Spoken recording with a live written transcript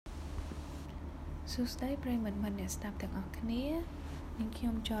សួស្តីប្រិយមិត្តអ្នកស្ដាប់ទាំងអស់គ្នានាងខ្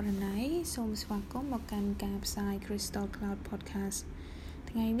ញុំចរណៃសូមស្វាគមន៍មកកាន់ការផ្សាយ Crystal Cloud Podcast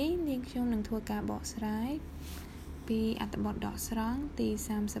ថ្ងៃនេះនាងខ្ញុំនឹងធ្វើការបកស្រាយពីអត្ថបទដកស្រង់ទី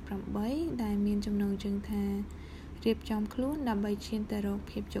38ដែលមានចំណងជើងថារៀបចំខ្លួនដើម្បីឈានទៅរក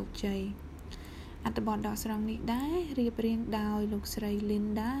ភាពជោគជ័យអត្ថបទដកស្រង់នេះដែររៀបរៀងដោយលោកស្រី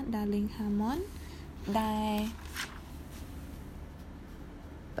Linda Darling Hammond ដែល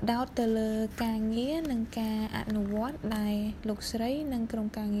ផ្ដោតទៅលើការងារនិងការអនុវត្តដែលលោកស្រីនិងក្រុម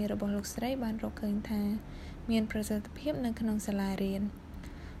ការងាររបស់លោកស្រីបានរកឃើញថាមានប្រសិទ្ធភាពនៅក្នុងសាលារៀន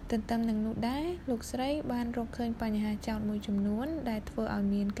ទន្ទឹមនឹងនោះដែរលោកស្រីបានរកឃើញបញ្ហាចោទមួយចំនួនដែលធ្វើឲ្យ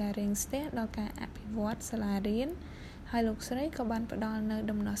មានការរាំងស្ទះដល់ការអភិវឌ្ឍសាលារៀនហើយលោកស្រីក៏បានផ្ដល់នូវ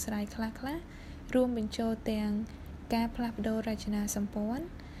ដំណោះស្រាយខ្លះៗរួមបញ្ចូលទាំងការផ្លាស់ប្ដូររចនាសម្ព័ន្ធ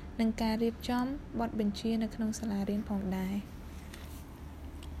និងការរៀបចំបទបញ្ជានៅក្នុងសាលារៀនផងដែរ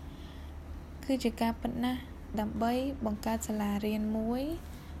គឺជាការពិតណាស់ដើម្បីបង្កើតសាលារៀនមួយ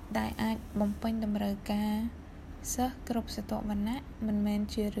ដែលអាចបំពេញតម្រូវការសិស្សគ្រប់ស្រទាប់វណ្ណៈមិនមែន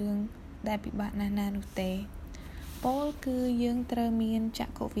ជារឿងដែលពិបាកណាស់ណានោះទេពោលគឺយើងត្រូវមានច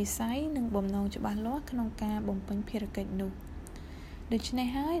ក្ខុវិស័យនិងបំណងច្បាស់លាស់ក្នុងការបំពេញភារកិច្ចនោះដូច្នេះ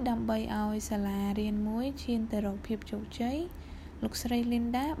ហើយដើម្បីឲ្យសាលារៀនមួយឈានទៅរកភាពជោគជ័យលោកស្រី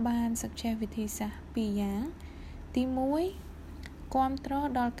Linda បានសុចវិធីសាស្ត្រពីរយ៉ាងទី1គាំទ្រ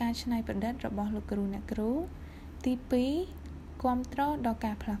ដល់ការច្នៃប្រឌិតរបស់លោកគ្រូអ្នកគ្រូទី2គាំទ្រដល់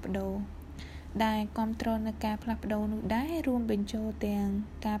ការផ្លាស់ប្ដូរដែលគាំទ្រនៅការផ្លាស់ប្ដូរនោះដែររួមបញ្ចូលទាំង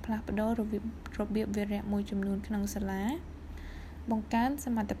ការផ្លាស់ប្ដូររបៀបវារៈមួយចំនួនក្នុងសាលាបង្កើនស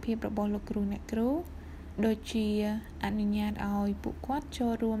មត្ថភាពរបស់លោកគ្រូអ្នកគ្រូដូចជាអនុញ្ញាតឲ្យពួកគាត់ចូ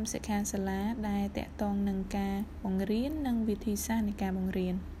លរួមសិក្ខាសាលាដែលតាក់ទងនឹងការបង្រៀននិងវិធីសាស្ត្រនៃការបង្រៀ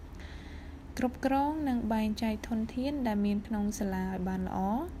នគ្រប់គ្រងនិងបែងចែកធនធានដែលមានក្នុងសាលាឲ្យបានល្អ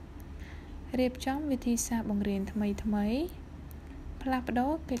រៀបចំវិធីសាស្ត្របង្រៀនថ្មីផ្លាស់ប្ដូ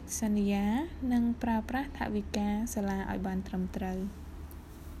រកិច្ចសន្យានិងប្រើប្រាស់ថវិកាសាលាឲ្យបានត្រឹមត្រូវ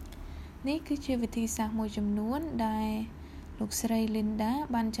នេះគឺជាវិធីសាស្ត្រមួយចំនួនដែលលោកស្រី Linda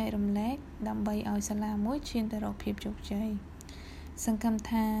បានចែករំលែកដើម្បីឲ្យសាលាមួយឈានទៅរកភាពជោគជ័យសង្ឃឹម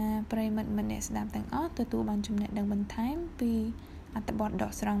ថាប្រិយមិត្តអ្នកស្ដាប់ទាំងអស់ទទួលបានចំណេះដឹងបន្ថែមពីអត្ថបទដ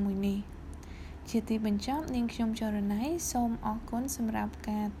កស្រង់មួយនេះជាទីបញ្ចប់នាងខ្ញុំចរណៃសូមអរគុណសម្រាប់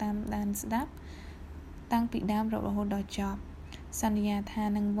ការតាមដានស្ដាប់តាំងពីដើមរហូតដល់ចប់សន្យាថា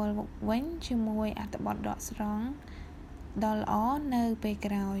នឹងវិលវិញជាមួយអត្ថបទដកស្រង់ដ៏ល្អនៅពេល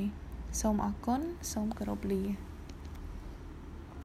ក្រោយសូមអរគុណសូមគោរពលា